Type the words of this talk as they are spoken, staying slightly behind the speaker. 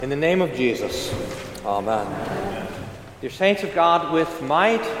In the name of Jesus, amen. Dear saints of God, with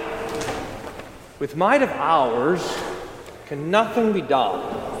might of ours can nothing be done.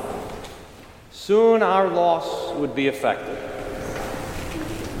 Soon our loss would be effected.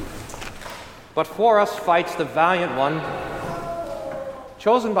 But for us fights the valiant one,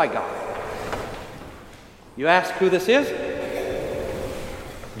 chosen by God. You ask who this is?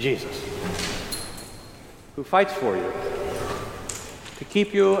 Jesus, who fights for you, to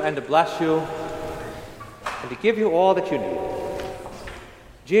keep you and to bless you and to give you all that you need.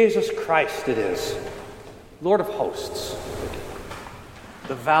 Jesus Christ it is, Lord of hosts,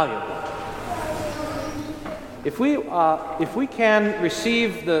 the valiant one. If we can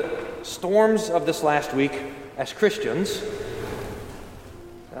receive the storms of this last week as Christians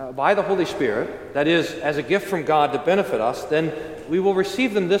by the Holy Spirit, that is, as a gift from God to benefit us, then we will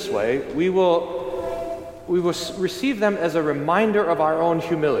receive them this way. We will receive them as a reminder of our own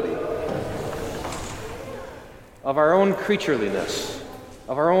humility, of our own creatureliness,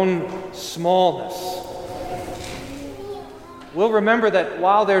 of our own smallness. We'll remember that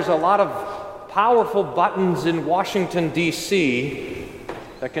while there's a lot of powerful buttons in Washington, D.C.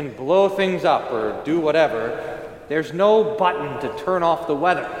 that can blow things up or do whatever, there's no button to turn off the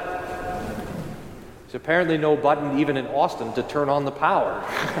weather. There's apparently no button even in Austin to turn on the power.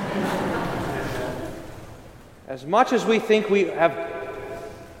 As much as we think we have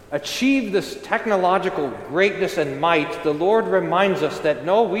achieved this technological greatness and might, the Lord reminds us that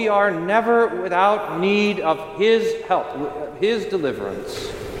no, we are never without need of His help, His deliverance.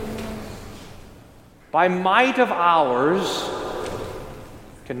 By might of ours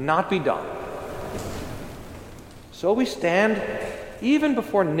cannot be done. So we stand even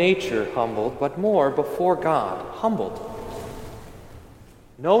before nature humbled, but more before God humbled,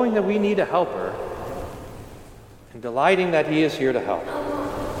 knowing that we need a helper and delighting that He is here to help.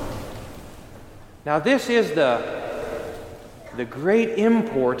 Now this is the great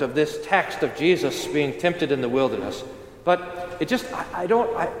import of this text of Jesus being tempted in the wilderness. But it just,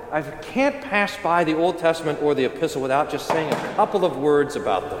 I can't pass by the Old Testament or the Epistle without just saying a couple of words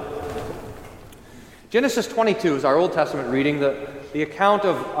about them. Genesis 22 is our Old Testament reading, the account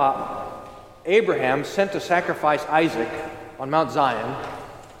of Abraham sent to sacrifice Isaac on Mount Zion,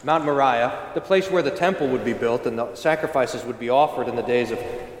 Mount Moriah, the place where the temple would be built and the sacrifices would be offered in the days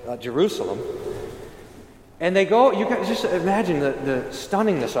of Jerusalem. And they go, you can just imagine the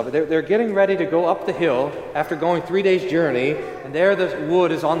stunningness of it. They're getting ready to go up the hill after going 3 days' journey, and there the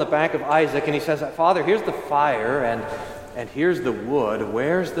wood is on the back of Isaac, and he says, Father, here's the fire, and here's the wood.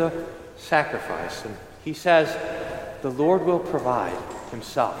 Where's the sacrifice? And he says, the Lord will provide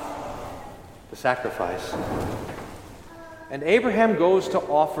Himself the sacrifice. And Abraham goes to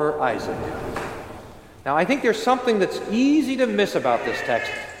offer Isaac. Now, I think there's something that's easy to miss about this text,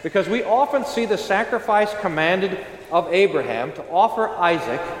 because we often see the sacrifice commanded of Abraham to offer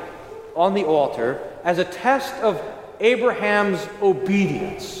Isaac on the altar as a test of Abraham's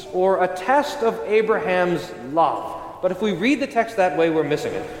obedience or a test of Abraham's love. But if we read the text that way, we're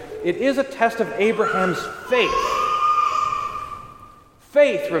missing it. It is a test of Abraham's faith.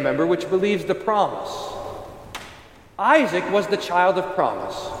 Faith, remember, which believes the promise. Isaac was the child of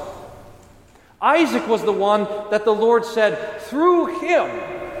promise. Isaac was the one that the Lord said, through him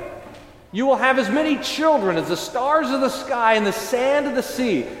you will have as many children as the stars of the sky and the sand of the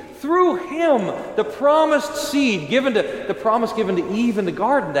sea. Through him, the promised seed the promise given to Eve in the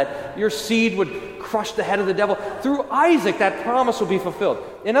garden, that your seed would crush the head of the devil. Through Isaac, that promise will be fulfilled.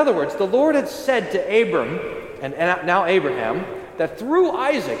 In other words, the Lord had said to Abram, and now Abraham, that through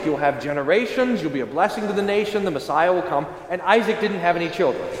Isaac you'll have generations, you'll be a blessing to the nation, the Messiah will come, and Isaac didn't have any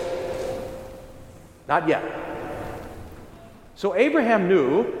children. Not yet. So Abraham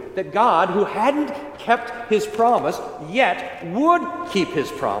knew that God, who hadn't kept His promise, yet would keep His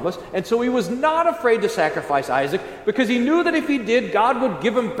promise, and so he was not afraid to sacrifice Isaac, because he knew that if he did, God would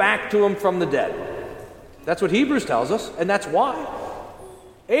give him back to him from the dead. That's what Hebrews tells us, and that's why.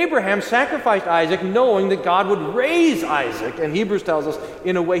 Abraham sacrificed Isaac knowing that God would raise Isaac, and Hebrews tells us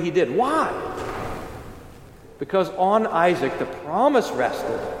in a way He did. Why? Because on Isaac the promise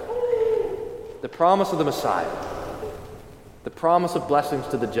rested. The promise of the Messiah. The promise of blessings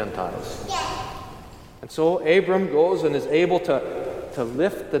to the Gentiles. And so Abram goes and is able to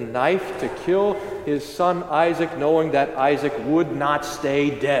lift the knife to kill his son Isaac, knowing that Isaac would not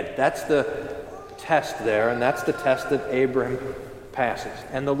stay dead. That's the test there, and that's the test that Abram passes.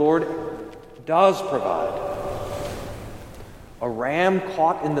 And the Lord does provide a ram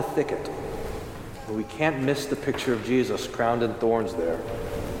caught in the thicket. But we can't miss the picture of Jesus crowned in thorns there.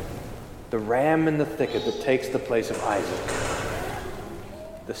 The ram in the thicket that takes the place of Isaac.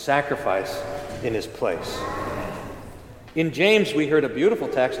 the sacrifice in his place. In James, we heard a beautiful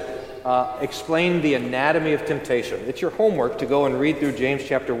text explain the anatomy of temptation. It's your homework to go and read through James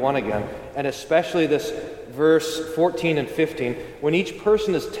chapter 1 again, and especially this verse 14 and 15. When each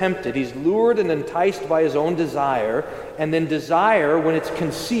person is tempted, he's lured and enticed by his own desire, and then desire, when it's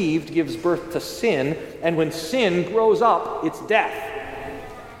conceived, gives birth to sin, and when sin grows up, it's death.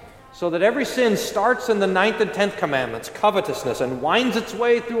 So that every sin starts in the 9th and 10th commandments, covetousness, and winds its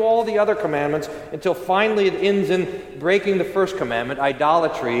way through all the other commandments until finally it ends in breaking the first commandment,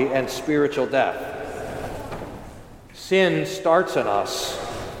 idolatry and spiritual death. Sin starts in us.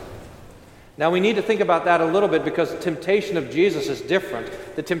 Now we need to think about that a little bit because the temptation of Jesus is different.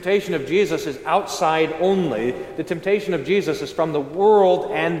 The temptation of Jesus is outside only. The temptation of Jesus is from the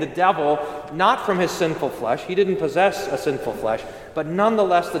world and the devil, not from his sinful flesh. He didn't possess a sinful flesh. But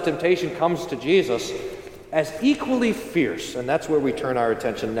nonetheless, the temptation comes to Jesus as equally fierce. And that's where we turn our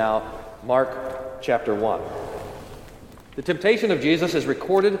attention now. Mark chapter 1. The temptation of Jesus is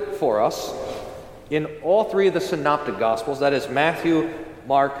recorded for us in all three of the synoptic Gospels. That is Matthew,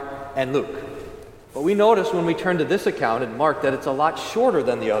 Mark, and Luke. But we notice when we turn to this account in Mark that it's a lot shorter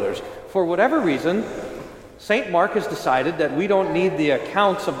than the others. For whatever reason, St. Mark has decided that we don't need the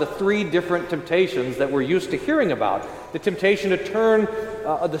accounts of the three different temptations that we're used to hearing about. The temptation to turn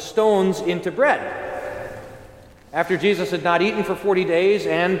the stones into bread. After Jesus had not eaten for 40 days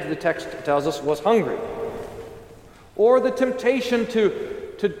and, the text tells us, was hungry. Or the temptation to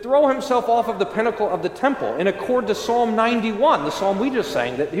throw himself off of the pinnacle of the temple in accord to Psalm 91, the psalm we just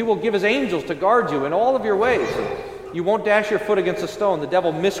sang, that he will give his angels to guard you in all of your ways. And you won't dash your foot against a stone. The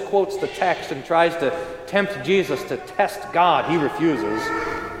devil misquotes the text and tries to tempt Jesus to test God. He refuses.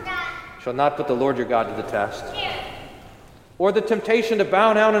 Shall not put the Lord your God to the test. Or the temptation to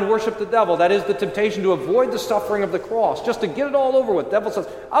bow down and worship the devil. That is the temptation to avoid the suffering of the cross, just to get it all over with. The devil says,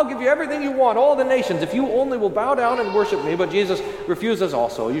 I'll give you everything you want, all the nations, if you only will bow down and worship me. But Jesus refuses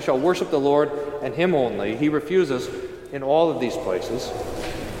also. You shall worship the Lord and him only. He refuses in all of these places.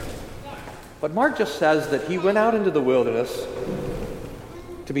 But Mark just says that he went out into the wilderness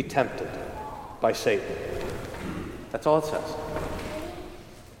to be tempted by Satan. That's all it says.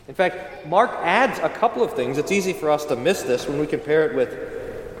 In fact, Mark adds a couple of things. It's easy for us to miss this when we compare it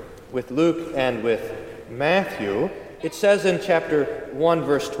with Luke and with Matthew. It says in chapter 1,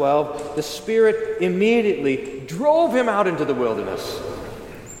 verse 12, the Spirit immediately drove him out into the wilderness.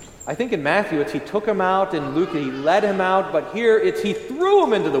 I think in Matthew it's he took him out, in Luke he led him out, but here it's he threw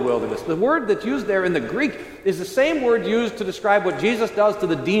him into the wilderness. The word that's used there in the Greek is the same word used to describe what Jesus does to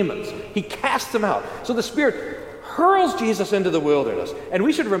the demons. He casts them out. So the Spirit hurls Jesus into the wilderness. And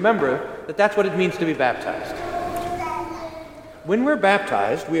we should remember that that's what it means to be baptized. When we're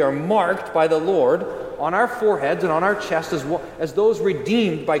baptized, we are marked by the Lord on our foreheads and on our chests as those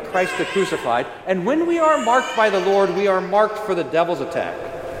redeemed by Christ the crucified. And when we are marked by the Lord, we are marked for the devil's attack.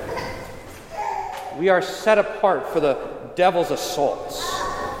 We are set apart for the devil's assaults.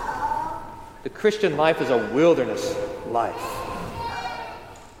 The Christian life is a wilderness life.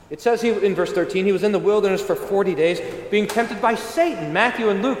 It says in verse 13, he was in the wilderness for 40 days, being tempted by Satan. Matthew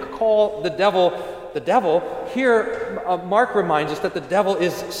and Luke call the devil. Here, Mark reminds us that the devil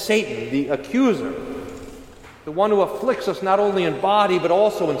is Satan, the accuser, the one who afflicts us not only in body but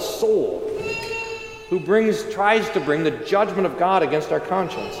also in soul, who tries to bring the judgment of God against our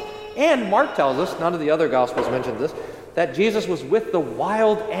conscience. And Mark tells us, none of the other Gospels mention this, that Jesus was with the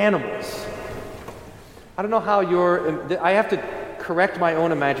wild animals. I don't know how I have to correct my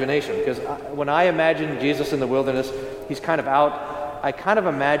own imagination, because when I imagine Jesus in the wilderness, he's kind of out. I kind of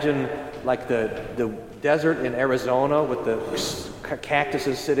imagine like the desert in Arizona with the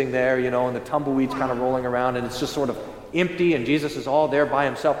cactuses sitting there, and the tumbleweeds kind of rolling around, and it's just sort of empty, and Jesus is all there by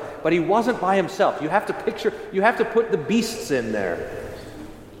himself. But he wasn't by himself. You have to put the beasts in there,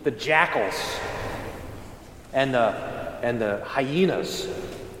 the jackals, and the hyenas,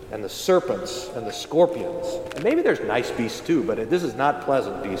 and the serpents, and the scorpions. And maybe there's nice beasts too, but this is not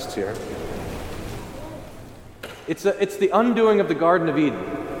pleasant beasts here. It's the undoing of the Garden of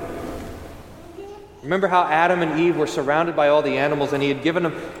Eden. Remember how Adam and Eve were surrounded by all the animals, and he had given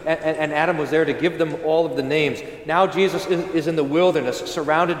them, and Adam was there to give them all of the names. Now Jesus is in the wilderness,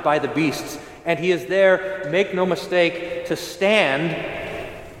 surrounded by the beasts, and he is there, make no mistake, to stand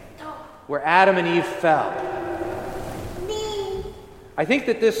where Adam and Eve fell. I think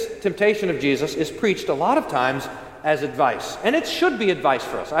that this temptation of Jesus is preached a lot of times as advice. And it should be advice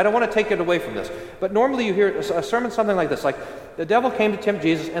for us. I don't want to take it away from this. But normally you hear a sermon something like this, like, the devil came to tempt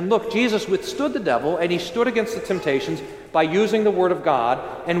Jesus, and look, Jesus withstood the devil, and he stood against the temptations by using the Word of God,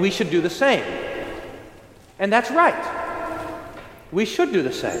 and we should do the same. And that's right. we should do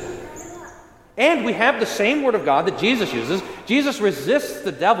the same. And we have the same Word of God that Jesus uses. Jesus resists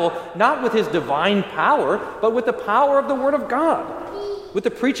the devil not with his divine power, but with the power of the Word of God, with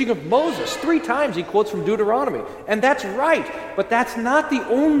the preaching of Moses. 3 times he quotes from Deuteronomy. And that's right, but that's not the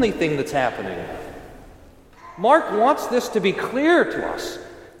only thing that's happening. Mark wants this to be clear to us,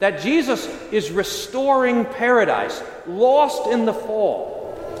 that Jesus is restoring paradise, lost in the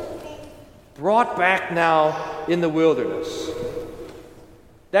fall, brought back now in the wilderness.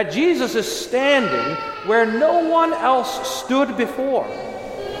 That Jesus is standing where no one else stood before.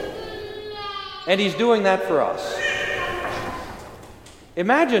 And he's doing that for us.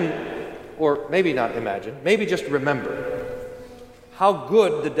 Imagine, or maybe not imagine, maybe just remember how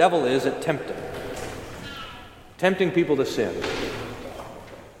good the devil is at tempting people to sin.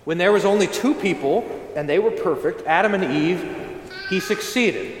 When there was only 2 people, and they were perfect, Adam and Eve, he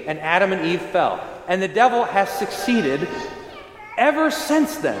succeeded, and Adam and Eve fell. And the devil has succeeded ever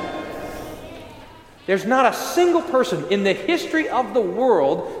since then. There's not a single person in the history of the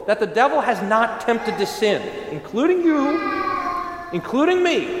world that the devil has not tempted to sin, including you, including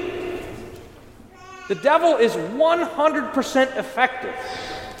me. The devil is 100% effective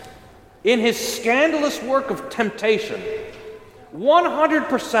in his scandalous work of temptation.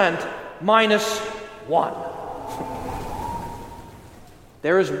 100% minus 1.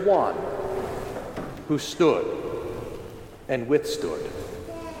 There is one who stood and withstood.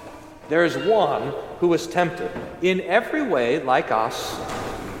 There is one who was tempted in every way like us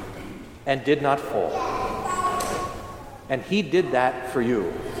and did not fall. And he did that for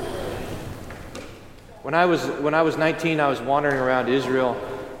you. When I was 19, I was wandering around Israel,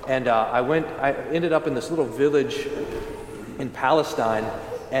 and I ended up in this little village in Palestine,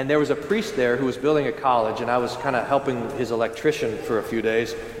 and there was a priest there who was building a college, and I was kind of helping his electrician for a few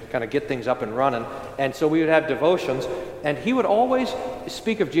days, kind of get things up and running. And so we would have devotions, and he would always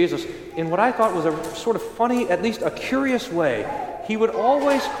speak of Jesus in what I thought was a sort of funny, at least a curious way. He would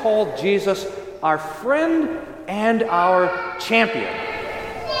always call Jesus our friend and our champion.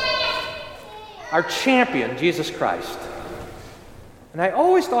 Our champion, Jesus Christ. And I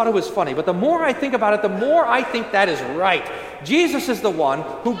always thought it was funny, but the more I think about it, the more I think that is right. Jesus is the one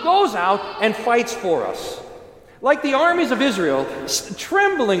who goes out and fights for us. Like the armies of Israel,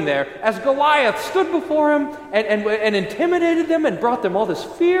 trembling there as Goliath stood before him and intimidated them and brought them all this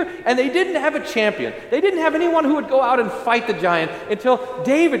fear, and they didn't have a champion. They didn't have anyone who would go out and fight the giant until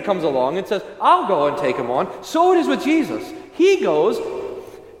David comes along and says, I'll go and take him on. So it is with Jesus. He goes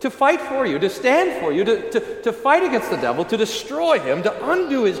to fight for you, to stand for you, to fight against the devil, to destroy him, to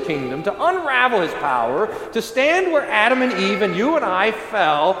undo his kingdom, to unravel his power, to stand where Adam and Eve and you and I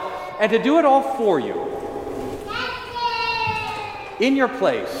fell, and to do it all for you. In your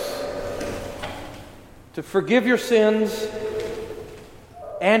place, to forgive your sins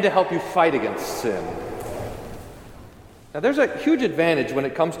and to help you fight against sin. Now there's a huge advantage when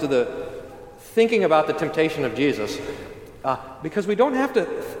it comes to the thinking about the temptation of Jesus, because we don't have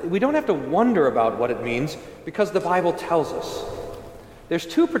to wonder about what it means, because the Bible tells us. There's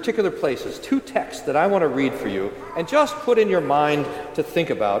 2 particular places, 2 texts that I want to read for you and just put in your mind to think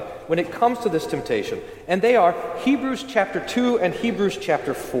about when it comes to this temptation. And they are Hebrews chapter 2 and Hebrews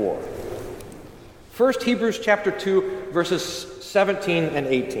chapter 4. First, Hebrews chapter 2, verses 17 and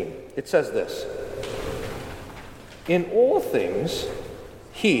 18. It says this: In all things,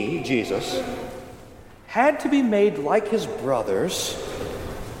 he, Jesus, had to be made like his brothers,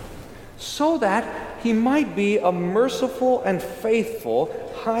 so that he might be a merciful and faithful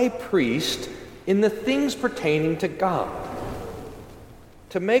high priest in the things pertaining to God,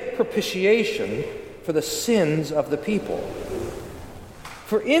 to make propitiation for the sins of the people.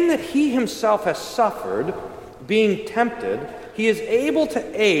 For in that he himself has suffered, being tempted, he is able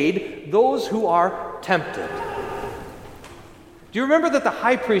to aid those who are tempted. Do you remember that the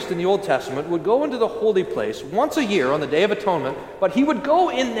high priest in the Old Testament would go into the holy place once a year on the Day of Atonement, but he would go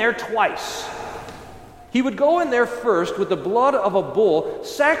in there twice? He would go in there first with the blood of a bull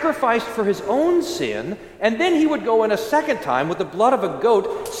sacrificed for his own sin, and then he would go in a second time with the blood of a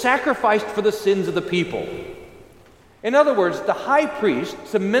goat sacrificed for the sins of the people. In other words, the high priest,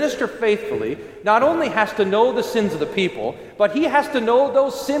 to minister faithfully, not only has to know the sins of the people, but he has to know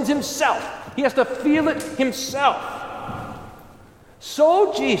those sins himself. He has to feel it himself.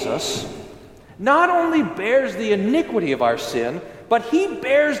 So Jesus not only bears the iniquity of our sin, but he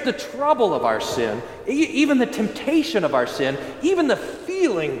bears the trouble of our sin, even the temptation of our sin, even the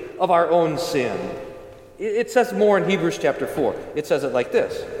feeling of our own sin. It says more in Hebrews chapter 4. It says it like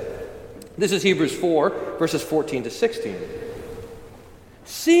this. This is Hebrews 4, verses 14 to 16.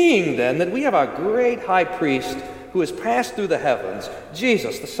 Seeing then that we have a great high priest who has passed through the heavens,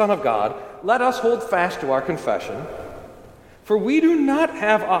 Jesus, the Son of God, let us hold fast to our confession. For we do not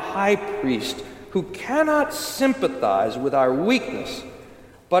have a high priest who cannot sympathize with our weakness,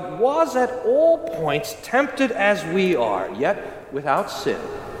 but was at all points tempted as we are, yet without sin.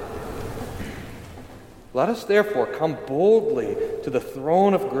 Let us therefore come boldly to the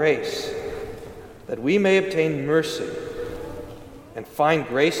throne of grace, that we may obtain mercy and find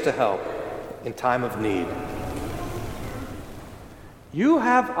grace to help in time of need. You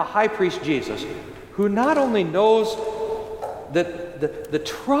have a high priest, Jesus, who not only knows the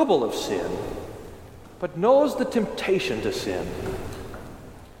trouble of sin, but knows the temptation to sin.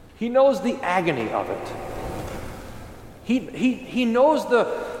 He knows the agony of it. He knows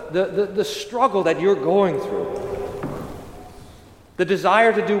the struggle that you're going through, the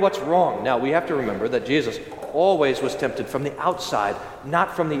desire to do what's wrong. Now, we have to remember that Jesus always was tempted from the outside,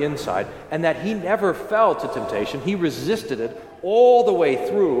 not from the inside, and that he never fell to temptation. He resisted it all the way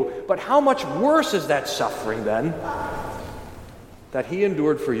through. But how much worse is that suffering then that he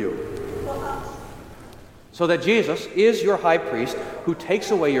endured for you? So that Jesus is your high priest who takes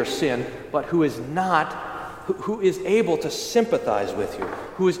away your sin, but who is able to sympathize with you,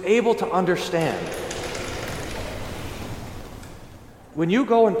 who is able to understand. When you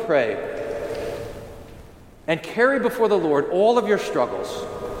go and pray and carry before the Lord all of your struggles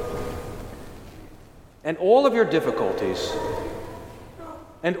and all of your difficulties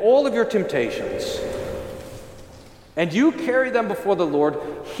and all of your temptations, and you carry them before the Lord,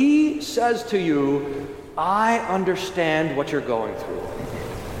 he says to you, I understand what you're going through.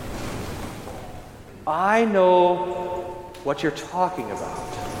 I know what you're talking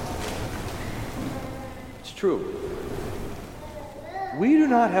about. It's true. We do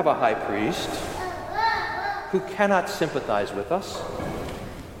not have a high priest who cannot sympathize with us,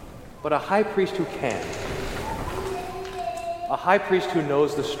 but a high priest who can. A high priest who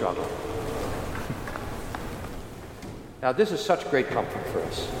knows the struggle. Now, this is such great comfort for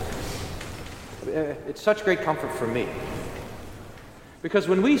us. It's such great comfort for me. Because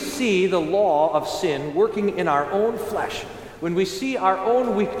when we see the law of sin working in our own flesh, when we see our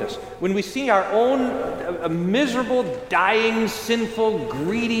own weakness, when we see our own miserable, dying, sinful,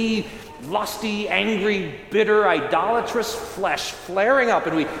 greedy, lusty, angry, bitter, idolatrous flesh flaring up,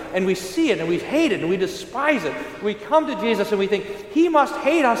 and we see it, and we hate it, and we despise it, we come to Jesus and we think, he must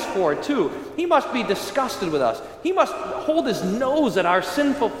hate us for it too. He must be disgusted with us. He must hold his nose at our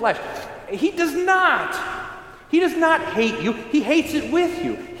sinful flesh. He does not. He does not hate you. He hates it with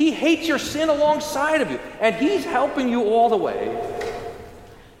you. He hates your sin alongside of you. And he's helping you all the way.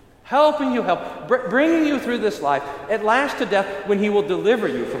 Helping you, bringing you through this life, at last to death, when he will deliver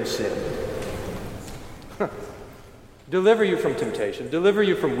you from sin. Deliver you from temptation. Deliver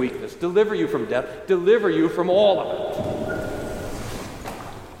you from weakness. Deliver you from death. Deliver you from all of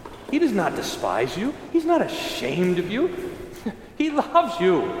it. He does not despise you. He's not ashamed of you. He loves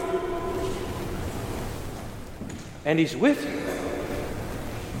you. And he's with you.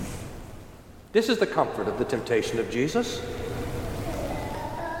 This is the comfort of the temptation of Jesus.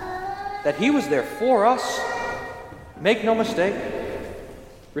 That he was there for us. Make no mistake.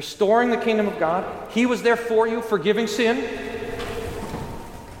 Restoring the kingdom of God. He was there for you, forgiving sin.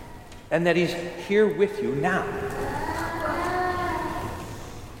 And that he's here with you now.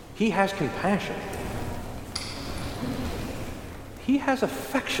 He has compassion. He has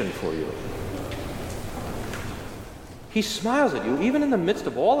affection for you. He smiles at you, even in the midst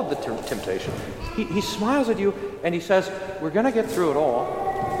of all of the temptation. He smiles at you and he says, we're going to get through it all.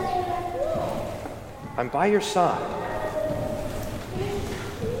 I'm by your side.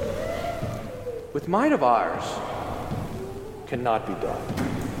 With might of ours cannot be done.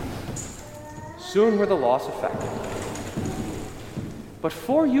 Soon we're the loss affected. But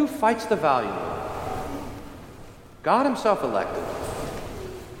for you fights the valiant one. God himself elected.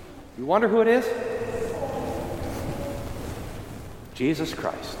 You wonder who it is? Jesus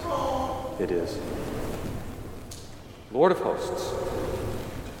Christ, it is. Lord of hosts,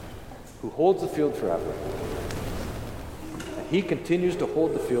 who holds the field forever. And he continues to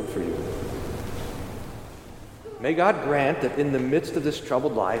hold the field for you. May God grant that in the midst of this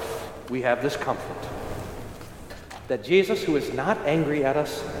troubled life, we have this comfort. That Jesus, who is not angry at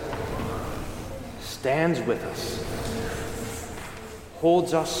us, stands with us,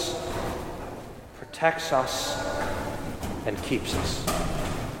 holds us, protects us, and keeps us.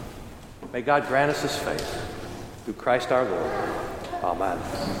 May God grant us his faith through Christ our Lord. Amen.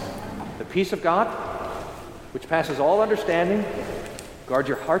 The peace of God, which passes all understanding, guard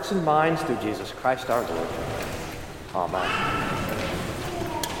your hearts and minds through Jesus Christ our Lord. Amen.